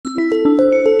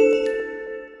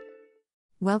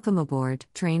Welcome aboard,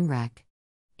 train wreck.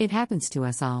 It happens to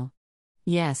us all.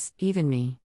 Yes, even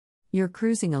me. You're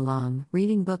cruising along,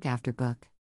 reading book after book,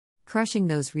 crushing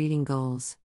those reading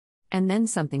goals. And then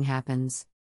something happens.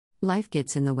 Life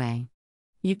gets in the way.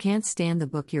 You can't stand the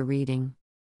book you're reading.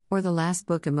 Or the last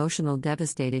book emotional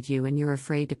devastated you and you're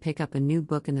afraid to pick up a new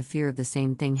book in the fear of the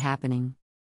same thing happening.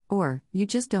 Or, you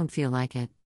just don't feel like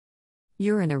it.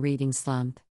 You're in a reading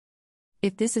slump.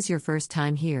 If this is your first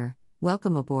time here,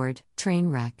 welcome aboard, train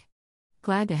wreck.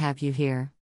 Glad to have you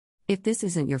here. If this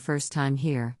isn't your first time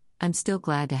here, I'm still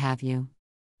glad to have you.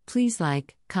 Please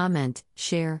like, comment,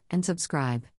 share, and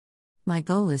subscribe. My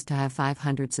goal is to have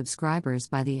 500 subscribers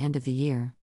by the end of the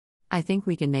year. I think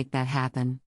we can make that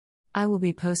happen. I will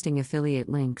be posting affiliate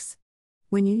links.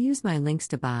 When you use my links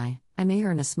to buy, I may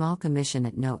earn a small commission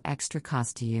at no extra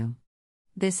cost to you.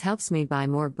 This helps me buy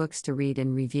more books to read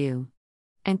and review.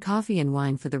 And coffee and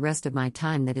wine for the rest of my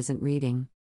time that isn't reading.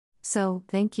 So,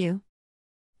 thank you.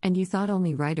 And you thought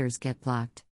only writers get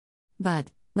blocked.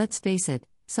 But, let's face it,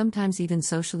 sometimes even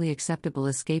socially acceptable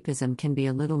escapism can be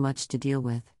a little much to deal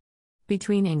with.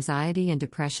 Between anxiety and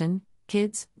depression,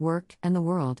 kids, work, and the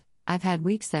world, I've had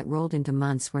weeks that rolled into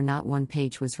months where not one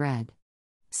page was read.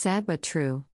 Sad but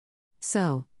true.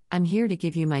 So, I'm here to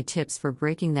give you my tips for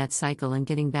breaking that cycle and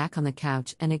getting back on the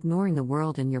couch and ignoring the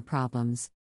world and your problems.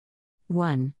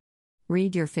 1.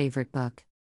 Read your favorite book.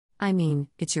 I mean,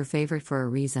 it's your favorite for a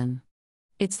reason.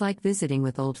 It's like visiting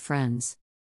with old friends.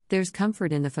 There's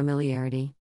comfort in the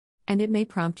familiarity. And it may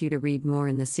prompt you to read more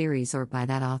in the series or by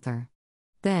that author.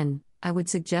 Then, I would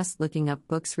suggest looking up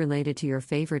books related to your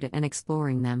favorite and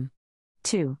exploring them.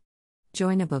 2.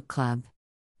 Join a book club.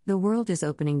 The world is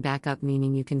opening back up,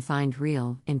 meaning you can find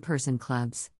real, in-person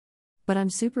clubs. But I'm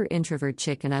super introvert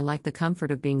chick and I like the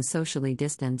comfort of being socially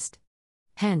distanced.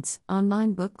 Hence,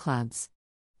 online book clubs.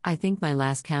 I think my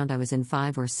last count I was in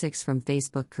 5 or 6 from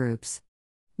Facebook groups.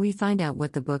 We find out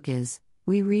what the book is,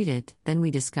 we read it, then we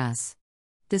discuss.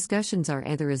 Discussions are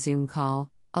either a Zoom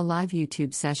call, a live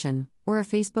YouTube session, or a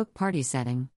Facebook party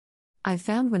setting. I've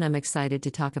found when I'm excited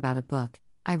to talk about a book,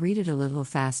 I read it a little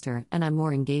faster and I'm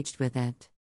more engaged with it.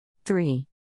 3.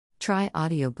 Try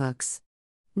audiobooks.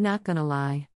 Not gonna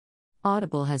lie.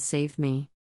 Audible has saved me.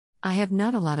 I have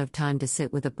not a lot of time to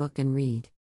sit with a book and read.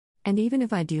 And even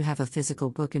if I do have a physical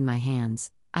book in my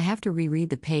hands, I have to reread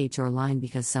the page or line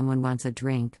because someone wants a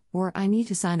drink, or I need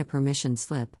to sign a permission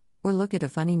slip, or look at a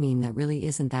funny meme that really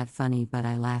isn't that funny but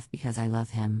I laugh because I love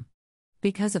him.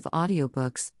 Because of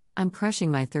audiobooks, I'm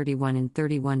crushing my 31 in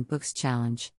 31 books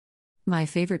challenge. My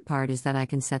favorite part is that I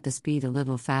can set the speed a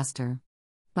little faster.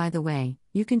 By the way,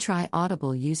 you can try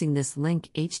Audible using this link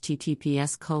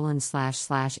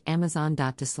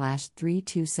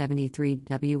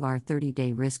https://amazon.to/3273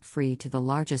 30-day risk-free to the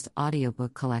largest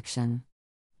audiobook collection.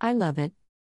 I love it.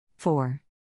 4.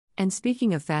 And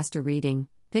speaking of faster reading,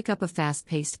 pick up a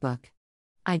fast-paced book.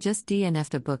 I just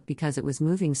DNF'd a book because it was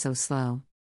moving so slow.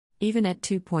 Even at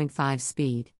 2.5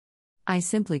 speed. I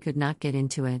simply could not get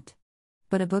into it.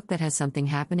 But a book that has something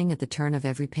happening at the turn of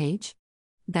every page?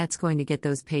 That's going to get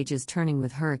those pages turning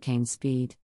with hurricane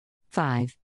speed.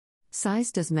 5.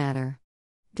 Size does matter.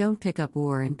 Don't pick up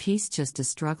War and Peace just to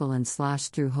struggle and slosh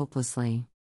through hopelessly.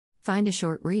 Find a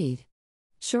short read.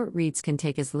 Short reads can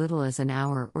take as little as an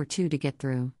hour or 2 to get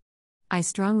through. I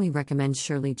strongly recommend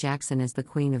Shirley Jackson as the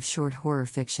queen of short horror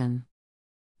fiction.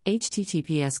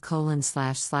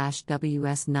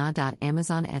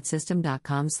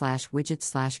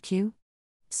 https://wsna.amazon@system.com/widget/q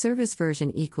Service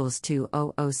version equals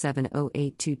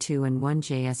 200708222 and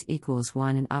 1JS equals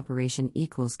 1 and operation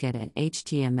equals get at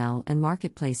HTML and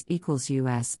marketplace equals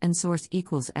US and source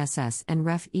equals SS and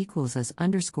ref equals as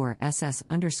underscore SS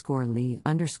underscore Lee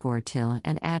underscore till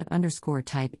and add underscore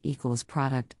type equals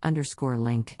product underscore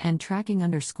link and tracking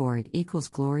underscore it equals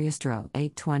gloriousdro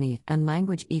 820 and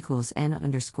language equals N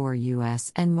underscore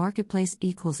US and marketplace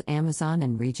equals Amazon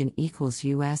and region equals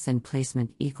US and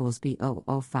placement equals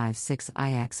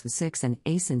B0056IX 6 and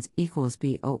ASINs equals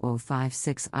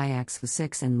B0056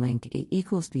 IX6 and link A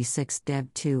equals B6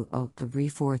 Deb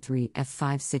 20343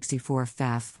 F564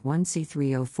 FAF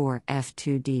 1C304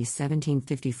 F2D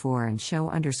 1754 and show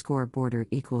underscore border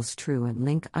equals true and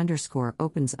link underscore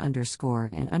opens underscore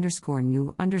and underscore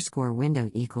new underscore window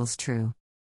equals true.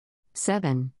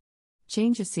 7.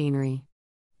 Change of scenery.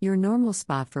 Your normal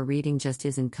spot for reading just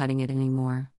isn't cutting it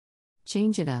anymore.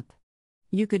 Change it up.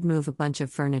 You could move a bunch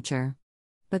of furniture.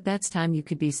 But that's time you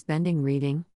could be spending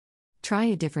reading. Try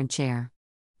a different chair.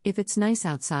 If it's nice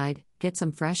outside, get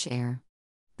some fresh air.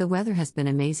 The weather has been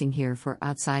amazing here for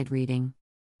outside reading.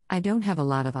 I don't have a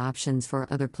lot of options for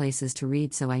other places to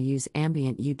read, so I use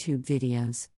ambient YouTube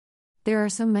videos. There are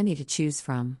so many to choose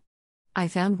from. I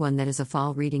found one that is a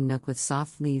fall reading nook with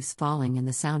soft leaves falling and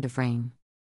the sound of rain.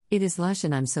 It is lush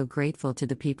and I'm so grateful to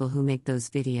the people who make those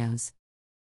videos.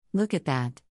 Look at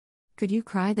that. Could you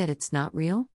cry that it's not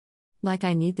real? Like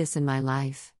I need this in my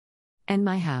life. And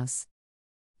my house.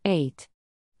 8.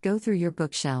 Go through your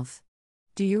bookshelf.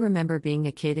 Do you remember being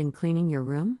a kid and cleaning your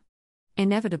room?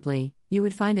 Inevitably, you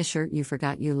would find a shirt you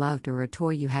forgot you loved or a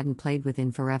toy you hadn't played with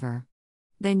in forever.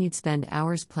 Then you'd spend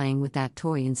hours playing with that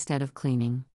toy instead of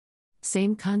cleaning.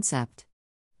 Same concept.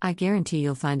 I guarantee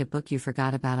you'll find a book you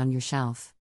forgot about on your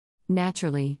shelf.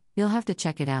 Naturally, you'll have to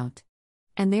check it out.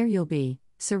 And there you'll be,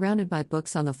 surrounded by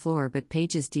books on the floor but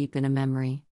pages deep in a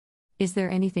memory. Is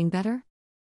there anything better?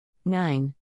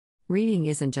 9. Reading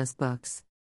isn't just books.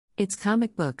 It's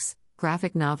comic books,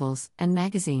 graphic novels, and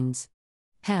magazines.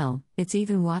 Hell, it's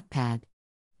even Wattpad.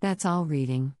 That's all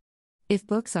reading. If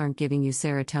books aren't giving you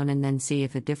serotonin, then see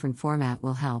if a different format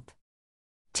will help.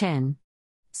 10.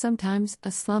 Sometimes,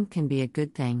 a slump can be a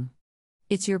good thing.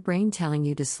 It's your brain telling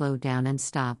you to slow down and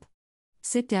stop.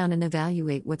 Sit down and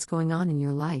evaluate what's going on in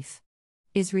your life.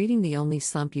 Is reading the only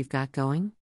slump you've got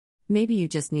going? Maybe you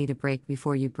just need a break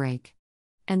before you break.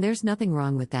 And there's nothing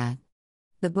wrong with that.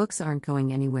 The books aren't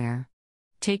going anywhere.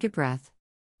 Take a breath.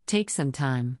 Take some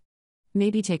time.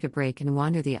 Maybe take a break and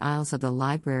wander the aisles of the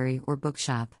library or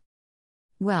bookshop.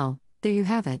 Well, there you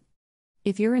have it.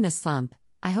 If you're in a slump,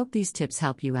 I hope these tips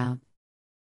help you out.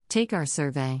 Take our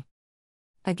survey.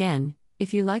 Again,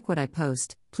 if you like what I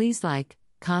post, please like,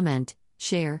 comment,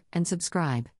 share, and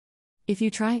subscribe. If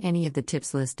you try any of the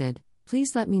tips listed,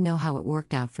 please let me know how it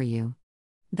worked out for you.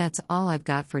 That's all I've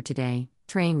got for today,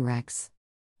 train wrecks.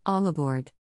 All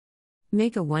aboard.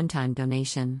 Make a one-time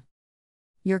donation.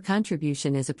 Your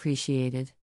contribution is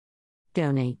appreciated.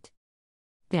 Donate.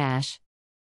 Dash.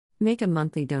 Make a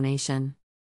monthly donation.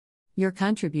 Your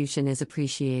contribution is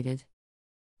appreciated.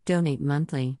 Donate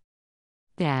monthly.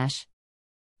 Dash.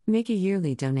 Make a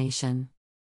yearly donation.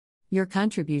 Your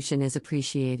contribution is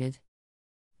appreciated.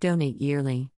 Donate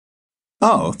yearly.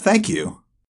 Oh, thank you.